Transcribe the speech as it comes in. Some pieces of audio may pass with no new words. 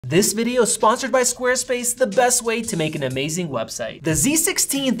This video is sponsored by Squarespace, the best way to make an amazing website. The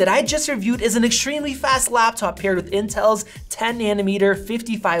Z16 that I just reviewed is an extremely fast laptop paired with Intel's 10nm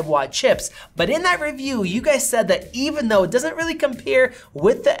 55-watt chips. But in that review, you guys said that even though it doesn't really compare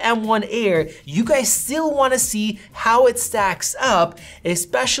with the M1 Air, you guys still want to see how it stacks up,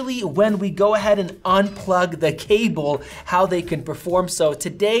 especially when we go ahead and unplug the cable, how they can perform. So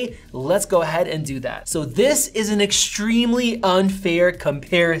today, let's go ahead and do that. So this is an extremely unfair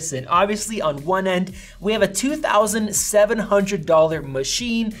comparison. Obviously, on one end, we have a $2,700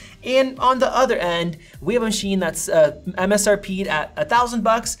 machine, and on the other end, we have a machine that's MSRP'd at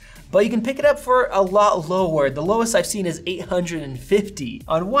 $1,000, but you can pick it up for a lot lower. The lowest I've seen is $850.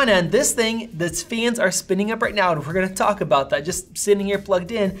 On one end, this thing, the fans are spinning up right now, and we're gonna talk about that, just sitting here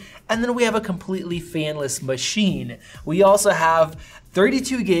plugged in, and then we have a completely fanless machine. We also have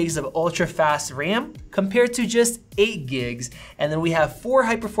 32 gigs of ultra fast RAM compared to just 8 gigs. And then we have 4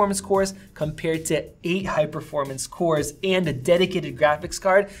 high performance cores compared to 8 high performance cores, and a dedicated graphics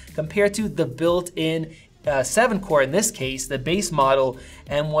card compared to the built-in 7-core, in this case, the base model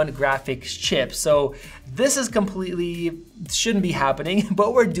M1 graphics chip. So this is completely, shouldn't be happening,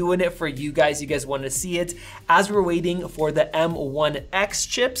 but we're doing it for you guys. You guys want to see it. As we're waiting for the M1X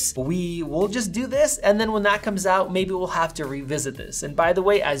chips, we will just do this, and then when that comes out, maybe we'll have to revisit this. And by the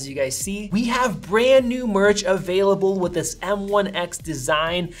way, as you guys see, we have brand new merch available with this M1X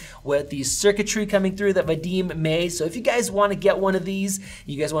design, with the circuitry coming through that Vadim made. So if you guys want to get one of these,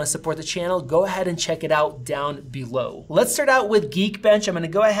 you guys want to support the channel, go ahead and check it out down below. Let's start out with Geekbench. I'm going to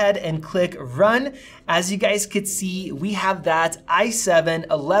go ahead and click run. As you guys could see, we have that i7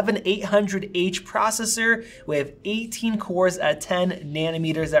 11800H processor. We have 18 cores at 10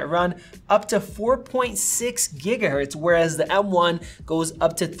 nanometers that run up to 4.6 gigahertz, whereas the M1 goes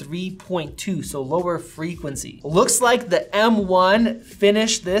up to 3.2, so lower frequency. Looks like the M1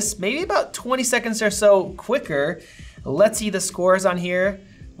 finished this maybe about 20 seconds or so quicker. Let's see the scores on here.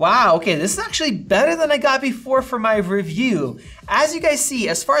 Wow, okay, this is actually better than I got before for my review. As you guys see,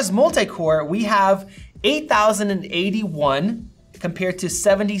 as far as multi-core, we have 8,081 compared to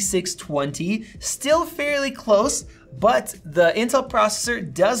 7,620, still fairly close, but the Intel processor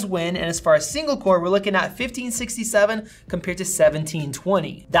does win, and as far as single core, we're looking at 1567 compared to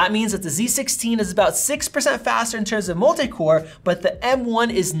 1720. That means that the Z16 is about 6% faster in terms of multi-core, but the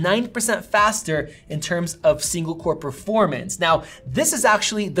M1 is 9% faster in terms of single core performance. Now, this is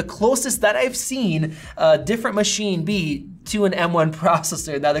actually the closest that I've seen a different machine be to an M1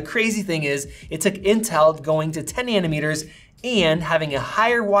 processor. Now, the crazy thing is, it took Intel going to 10 nanometers and having a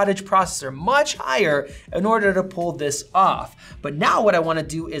higher wattage processor, much higher, in order to pull this off. But now what I wanna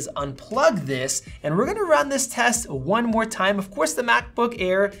do is unplug this, and we're gonna run this test one more time. Of course, the MacBook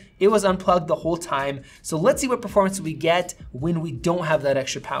Air, it was unplugged the whole time. So let's see what performance we get when we don't have that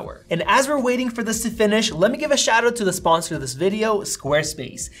extra power. And as we're waiting for this to finish, let me give a shout out to the sponsor of this video,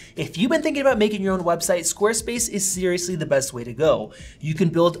 Squarespace. If you've been thinking about making your own website, Squarespace is seriously the best way to go. You can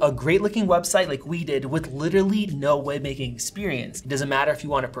build a great looking website like we did with literally no webmaking experience. It doesn't matter if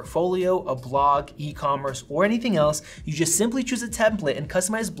you want a portfolio, a blog, e-commerce, or anything else. You just simply choose a template and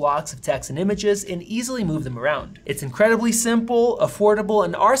customize blocks of text and images and easily move them around. It's incredibly simple, affordable,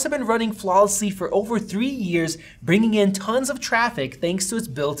 and ours have been running flawlessly for over 3 years, bringing in tons of traffic thanks to its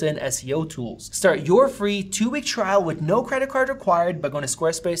built-in SEO tools. Start your free 2-week trial with no credit card required by going to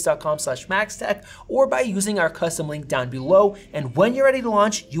squarespace.com/maxtech or by using our custom link down below. And when you're ready to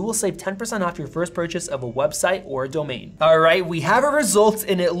launch, you will save 10% off your first purchase of a website or a domain. All right, we have our results,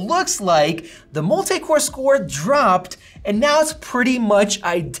 and it looks like the multi-core score dropped, and now it's pretty much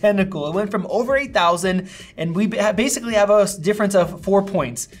identical. It went from over 8,000, and we basically have a difference of 4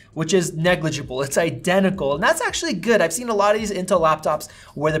 points, which is negligible. It's identical, and that's actually good. I've seen a lot of these Intel laptops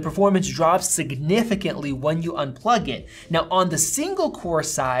where the performance drops significantly when you unplug it. Now, on the single core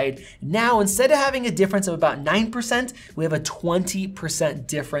side, now instead of having a difference of about 9%, we have a 20%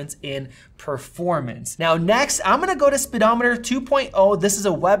 difference in performance. Now, next, I'm gonna go to Speedometer 2.0. This is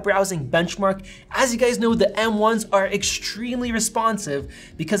a web browsing benchmark. As you guys know, the M1s are extremely responsive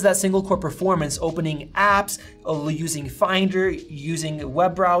because of that single core performance, opening apps, using Finder, using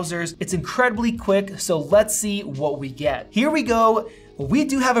web browsers. It's incredibly quick, so let's see what we get. Here we go. We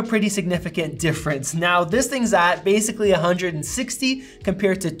do have a pretty significant difference. Now, this thing's at basically 160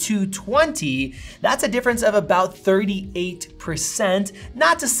 compared to 220. That's a difference of about 38%.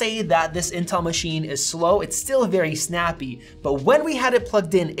 Not to say that this Intel machine is slow, it's still very snappy, but when we had it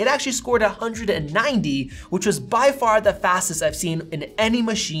plugged in, it actually scored 190, which was by far the fastest I've seen in any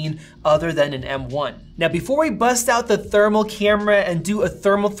machine other than an M1. Now, before we bust out the thermal camera and do a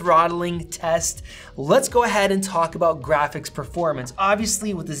thermal throttling test, let's go ahead and talk about graphics performance.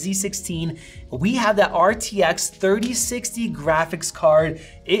 Obviously with the Z16, we have that RTX 3060 graphics card.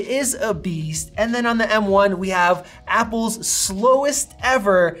 It is a beast. And then on the M1, we have Apple's slowest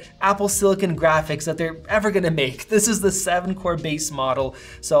ever Apple Silicon graphics that they're ever gonna make. This is the 7-core base model.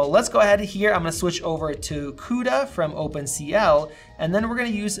 So let's go ahead here. I'm gonna switch over to CUDA from OpenCL, and then we're gonna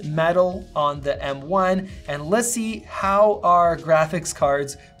use Metal on the M1, and let's see how our graphics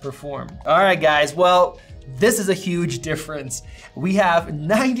cards perform. All right, guys, well, this is a huge difference. We have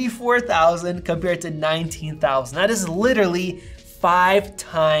 94,000 compared to 19,000. That is literally 5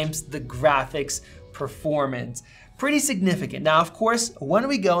 times the graphics performance. Pretty significant. Now, of course, when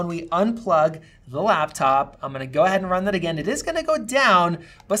we go and we unplug the laptop, I'm gonna go ahead and run that again. It is gonna go down,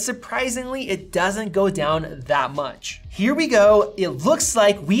 but surprisingly, it doesn't go down that much. Here we go. It looks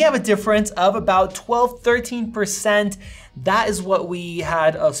like we have a difference of about 12, 13%. That is what we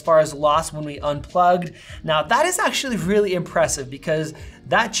had as far as loss when we unplugged. Now, that is actually really impressive because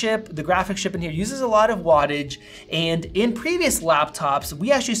that chip, the graphics chip in here, uses a lot of wattage, and in previous laptops, we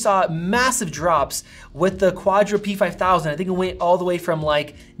actually saw massive drops with the Quadro P5000. I think it went all the way from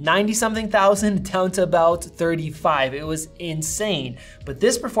like 90-something thousand down to about 35. It was insane, but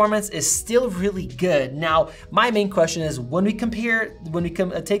this performance is still really good. Now, my main question is when we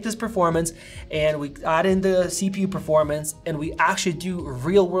take this performance and we add in the CPU performance and we actually do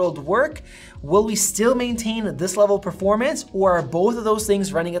real world work, will we still maintain this level of performance, or are both of those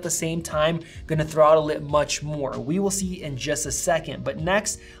things running at the same time gonna throttle it much more? We will see in just a second. But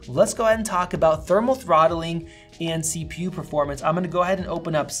next, let's go ahead and talk about thermal throttling and CPU performance. I'm gonna go ahead and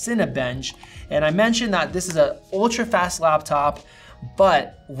open up Cinebench, and I mentioned that this is an ultra fast laptop,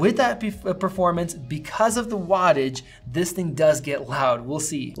 but with that performance, because of the wattage, this thing does get loud. We'll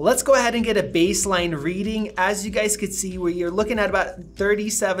see. Let's go ahead and get a baseline reading. As you guys could see, you're looking at about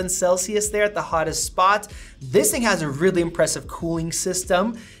 37 Celsius there at the hottest spot. This thing has a really impressive cooling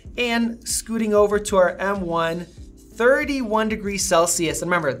system. And scooting over to our M1, 31 degrees Celsius. And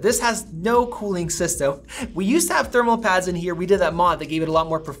remember, this has no cooling system. We used to have thermal pads in here. We did that mod that gave it a lot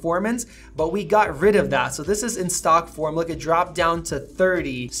more performance, but we got rid of that. So this is in stock form. Look, it dropped down to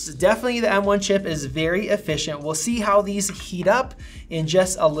 30. So definitely the M1 chip is very efficient. We'll see how these heat up in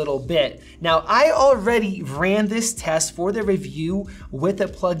just a little bit. Now, I already ran this test for the review with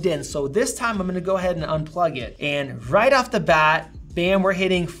it plugged in. So this time I'm gonna go ahead and unplug it. And right off the bat, bam, we're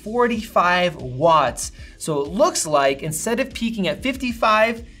hitting 45 watts. So it looks like instead of peaking at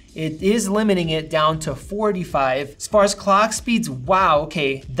 55, it is limiting it down to 45. As far as clock speeds, wow,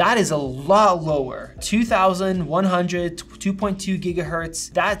 okay, that is a lot lower. 2,100, 2.2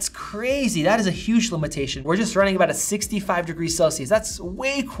 gigahertz. That's crazy. That is a huge limitation. We're just running about at 65 degrees Celsius. That's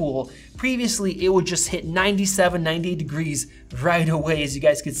way cool. Previously, it would just hit 97, 98 degrees right away, as you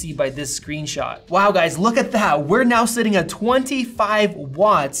guys can see by this screenshot. Wow, guys, look at that. We're now sitting at 25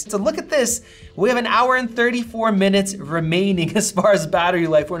 watts. So look at this. We have an hour and 34 minutes remaining as far as battery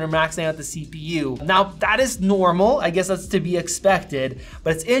life when we're maxing out the CPU. Now, that is normal. I guess that's to be expected,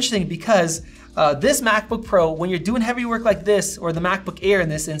 but it's interesting because this MacBook Pro, when you're doing heavy work like this, or the MacBook Air in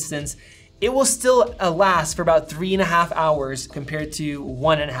this instance, it will still last for about 3.5 hours compared to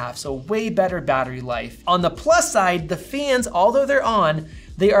 1.5, so way better battery life. On the plus side, the fans, although they're on,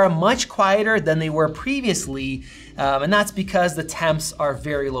 they are much quieter than they were previously, and that's because the temps are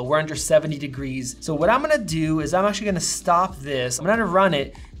very low. We're under 70 degrees. So what I'm gonna do is I'm actually gonna stop this. I'm gonna run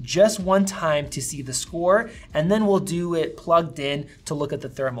it just one time to see the score, and then we'll do it plugged in to look at the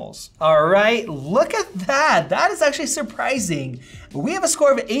thermals. All right, look at that. That is actually surprising. We have a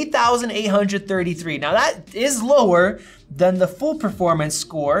score of 8,833. Now that is lower than the full performance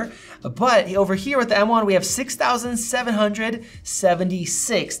score, but over here with the M1, we have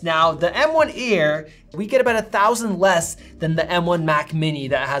 6,776. Now the M1 Air, we get about 1,000 less than the M1 Mac Mini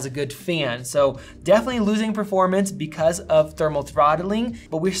that has a good fan. So definitely losing performance because of thermal throttling,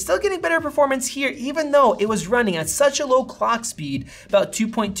 but we're still getting better performance here, even though it was running at such a low clock speed, about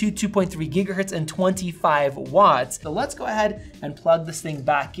 2.2, 2.3 gigahertz and 25 watts. So let's go ahead and plug this thing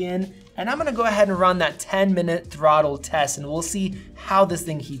back in. And I'm gonna go ahead and run that 10-minute throttle test, and we'll see how this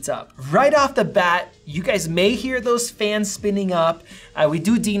thing heats up. Right off the bat, you guys may hear those fans spinning up. We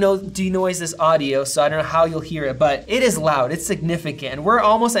do denoise this audio, so I don't know how you'll hear it, but it is loud, it's significant. And we're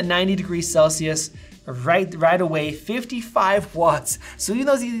almost at 90 degrees Celsius right away, 55 watts. So even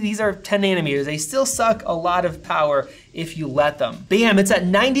though these are 10 nanometers, they still suck a lot of power if you let them. Bam, it's at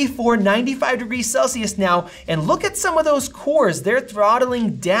 94, 95 degrees Celsius now, and look at some of those cores. They're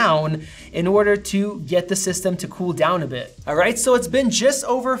throttling down in order to get the system to cool down a bit. All right, so it's been just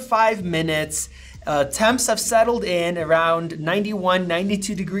over 5 minutes, Temps have settled in around 91,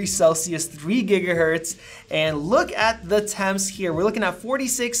 92 degrees Celsius, 3 gigahertz. And look at the temps here. We're looking at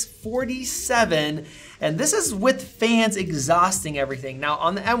 46, 47, and this is with fans exhausting everything. Now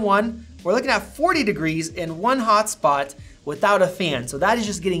on the M1, we're looking at 40 degrees in one hot spot without a fan. So that is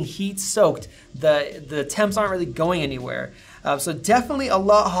just getting heat soaked. The temps aren't really going anywhere. So definitely a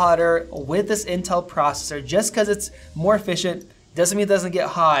lot hotter with this Intel processor. Just because it's more efficient doesn't mean it doesn't get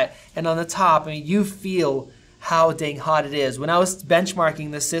hot. And on the top, I mean, you feel how dang hot it is. When I was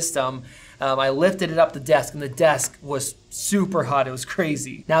benchmarking the system, I lifted it up the desk and the desk was super hot. It was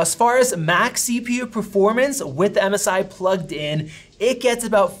crazy. Now, as far as max CPU performance with the MSI plugged in, it gets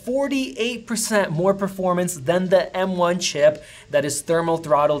about 48% more performance than the M1 chip that is thermal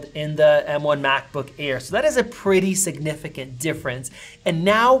throttled in the M1 MacBook Air. So that is a pretty significant difference. And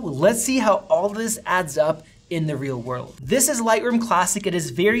now let's see how all this adds up in the real world. This is Lightroom Classic. It is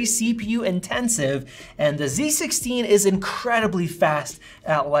very CPU intensive, and the Z16 is incredibly fast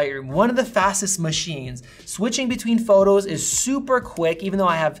at Lightroom, one of the fastest machines. Switching between photos is super quick, even though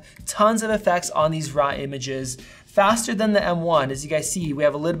I have tons of effects on these raw images. Faster than the M1. As you guys see, we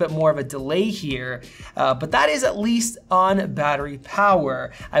have a little bit more of a delay here, but that is at least on battery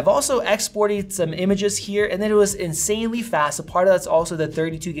power. I've also exported some images here, and then it was insanely fast. A part of that's also the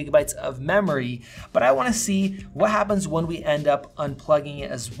 32 gigabytes of memory, but I wanna see what happens when we end up unplugging it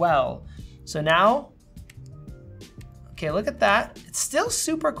as well. So now, okay, look at that. It's still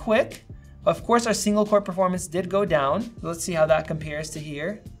super quick. Of course, our single core performance did go down. Let's see how that compares to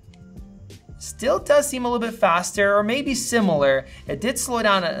here. Still does seem a little bit faster, or maybe similar. It did slow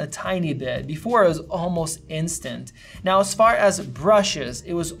down a tiny bit. Before, it was almost instant. Now, as far as brushes,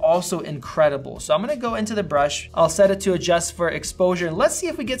 it was also incredible. So I'm gonna go into the brush. I'll set it to adjust for exposure, and let's see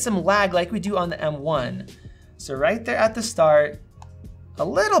if we get some lag like we do on the M1. So right there at the start, a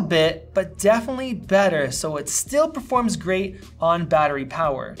little bit, but definitely better. So it still performs great on battery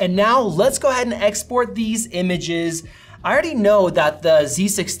power. And now let's go ahead and export these images. I already know that the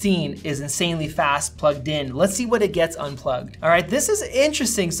Z16 is insanely fast plugged in. Let's see what it gets unplugged. All right, this is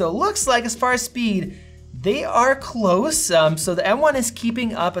interesting. So it looks like as far as speed, they are close. So the M1 is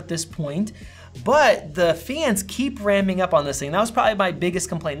keeping up at this point, but the fans keep ramping up on this thing. That was probably my biggest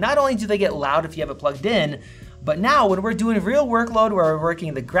complaint. Not only do they get loud if you have it plugged in, but now when we're doing real workload where we're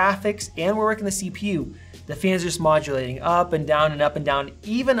working the graphics and we're working the CPU, the fans are just modulating up and down,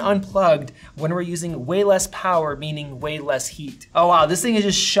 even unplugged when we're using way less power, meaning way less heat. Oh wow, this thing is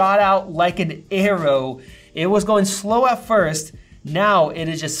just shot out like an arrow. It was going slow at first. Now it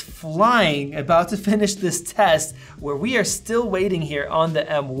is just flying, about to finish this test where we are still waiting here on the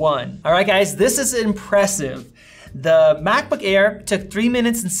M1. All right guys, this is impressive. The MacBook Air took 3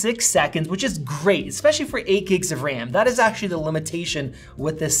 minutes and 6 seconds, which is great, especially for 8 gigs of RAM. That is actually the limitation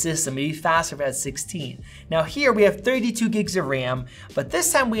with this system. It'd be faster if it had 16. Now here we have 32 gigs of RAM, but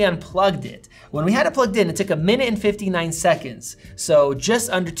this time we unplugged it. When we had it plugged in, it took 1 minute and 59 seconds, so just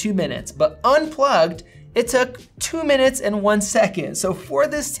under 2 minutes. But unplugged, it took 2 minutes and 1 second. So for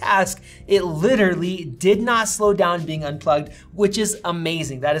this task, it literally did not slow down being unplugged, which is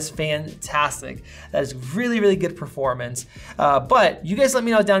amazing. That is fantastic. That is really, really good performance. But you guys let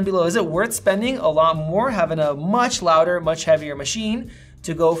me know down below, is it worth spending a lot more, having a much louder, much heavier machine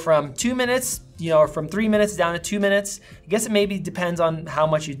to go from 2 minutes, or from 3 minutes down to 2 minutes? I guess it maybe depends on how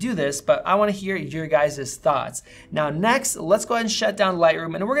much you do this, but I wanna hear your guys' thoughts. Now next, let's go ahead and shut down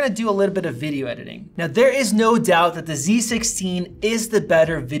Lightroom, and we're gonna do a little bit of video editing. Now there is no doubt that the Z16 is the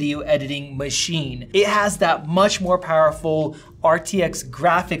better video editing machine. It has that much more powerful RTX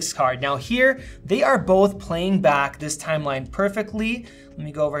graphics card. Now here, they are both playing back this timeline perfectly. Let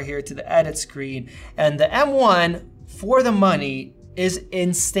me go over here to the edit screen, and the M1, for the money, is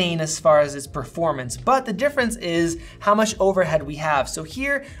insane as far as its performance, but the difference is how much overhead we have. So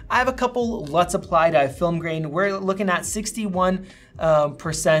here I have a couple LUTs applied. I have film grain. We're looking at 61%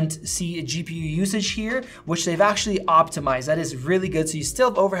 GPU usage here, which they've actually optimized. That is really good. So you still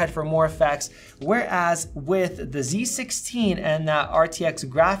have overhead for more effects. Whereas with the Z16 and that RTX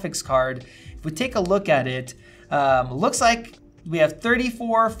graphics card, if we take a look at it, looks like we have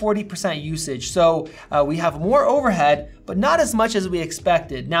 40% usage. So we have more overhead, but not as much as we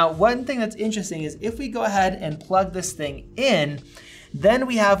expected. Now, one thing that's interesting is if we go ahead and plug this thing in, then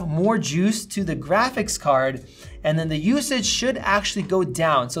we have more juice to the graphics card, and then the usage should actually go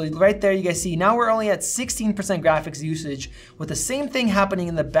down. So right there, you guys see, now we're only at 16% graphics usage with the same thing happening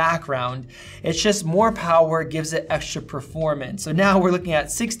in the background. It's just more power gives it extra performance. So now we're looking at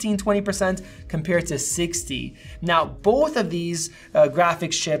 16-20% compared to 60. Now, both of these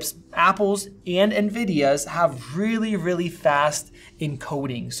graphics chips Apple's and Nvidia's have really, really fast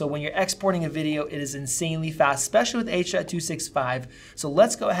encoding. So when you're exporting a video, it is insanely fast, especially with H.265. So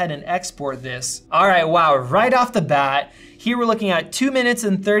let's go ahead and export this. All right, wow, right off the bat, here we're looking at 2 minutes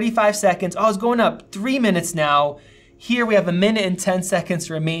and 35 seconds. Oh, it's going up 3 minutes now. Here we have 1 minute and 10 seconds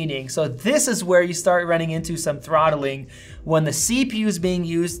remaining. So this is where you start running into some throttling when the CPU is being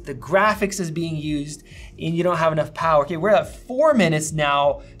used, the graphics is being used, and you don't have enough power. Okay, we're at 4 minutes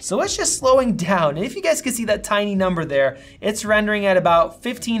now, so it's just slowing down. And if you guys can see that tiny number there, it's rendering at about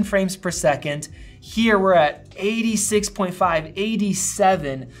 15 frames per second. Here we're at 86.5,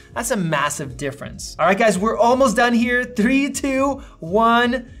 87. That's a massive difference. All right, guys, we're almost done here. 3, 2,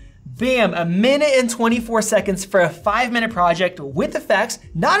 1. Bam, 1 minute and 24 seconds for a 5-minute project with effects,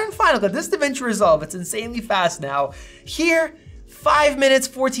 not in Final Cut. This is DaVinci Resolve, it's insanely fast now. Here, 5 minutes,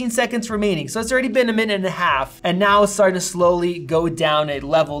 14 seconds remaining. So it's already been 1.5 minutes, and now it's starting to slowly go down. It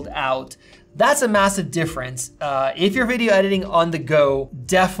leveled out. That's a massive difference. If you're video editing on the go,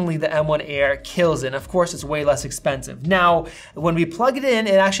 definitely the M1 Air kills it. And of course, it's way less expensive. Now, when we plug it in,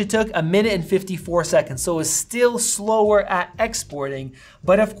 it actually took 1 minute and 54 seconds. So it's still slower at exporting.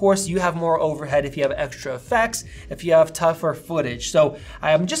 But of course, you have more overhead if you have extra effects, if you have tougher footage. So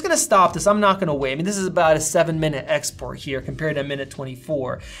I'm just gonna stop this. I'm not gonna wait. I mean, this is about a 7-minute export here compared to 1 minute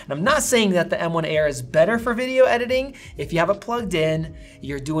 24. And I'm not saying that the M1 Air is better for video editing. If you have it plugged in,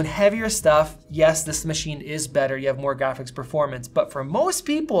 you're doing heavier stuff, yes, this machine is better. You have more graphics performance. But for most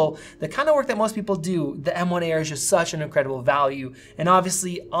people, the kind of work that most people do, the M1 Air is just such an incredible value. And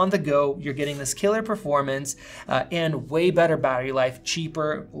obviously, on the go, you're getting this killer performance and way better battery life,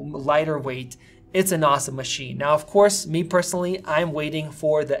 cheaper, lighter weight. It's an awesome machine. Now, of course, me personally, I'm waiting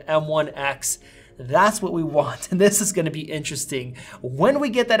for the M1X. That's what we want, and this is gonna be interesting. When we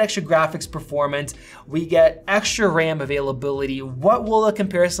get that extra graphics performance, we get extra RAM availability. What will a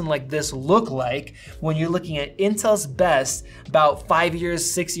comparison like this look like when you're looking at Intel's best about 5 years,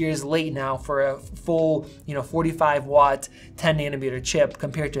 6 years late now for a full, 45 watt, 10 nanometer chip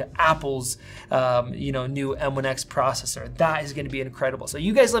compared to Apple's, new M1X processor? That is gonna be incredible. So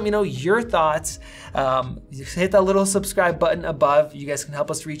you guys let me know your thoughts. Hit that little subscribe button above. You guys can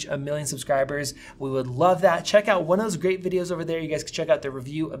help us reach 1 million subscribers. We would love that. Check out one of those great videos over there. You guys can check out the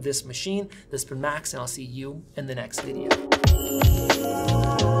review of this machine. This has been Max, and I'll see you in the next video.